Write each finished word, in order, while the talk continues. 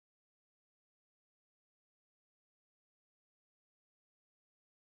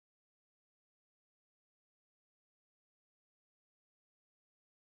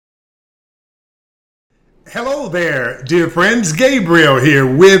Hello there, dear friends. Gabriel here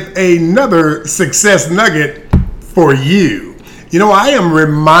with another success nugget for you. You know, I am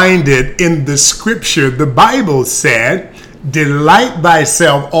reminded in the scripture, the Bible said, delight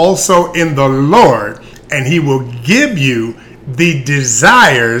thyself also in the Lord, and he will give you the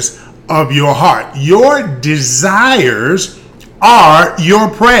desires of your heart. Your desires are your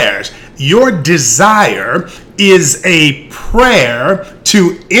prayers. Your desire is a prayer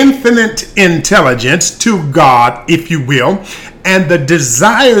to infinite intelligence, to God, if you will. And the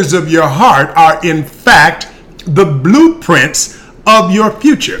desires of your heart are, in fact, the blueprints of your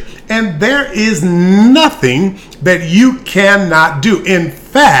future. And there is nothing that you cannot do. In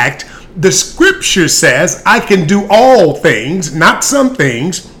fact, the scripture says, I can do all things, not some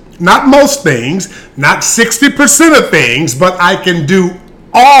things, not most things, not 60% of things, but I can do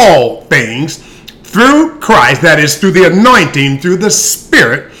all things through Christ, that is through the anointing, through the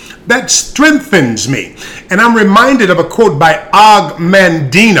Spirit that strengthens me. And I'm reminded of a quote by Og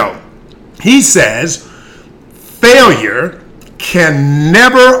Mandino. He says, failure can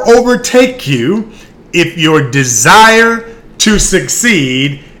never overtake you if your desire to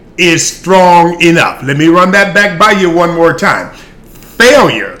succeed is strong enough. Let me run that back by you one more time.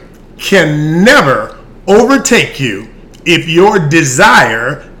 Failure can never overtake you if your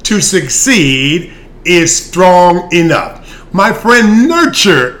desire to succeed is strong enough. My friend,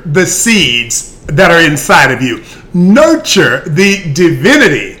 nurture the seeds that are inside of you. Nurture the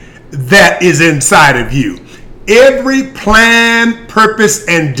divinity that is inside of you. Every plan, purpose,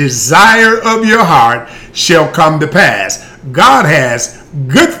 and desire of your heart shall come to pass. God has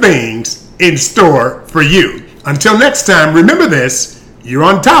good things in store for you. Until next time, remember this, you're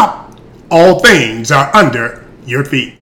on top. All things are under your feet.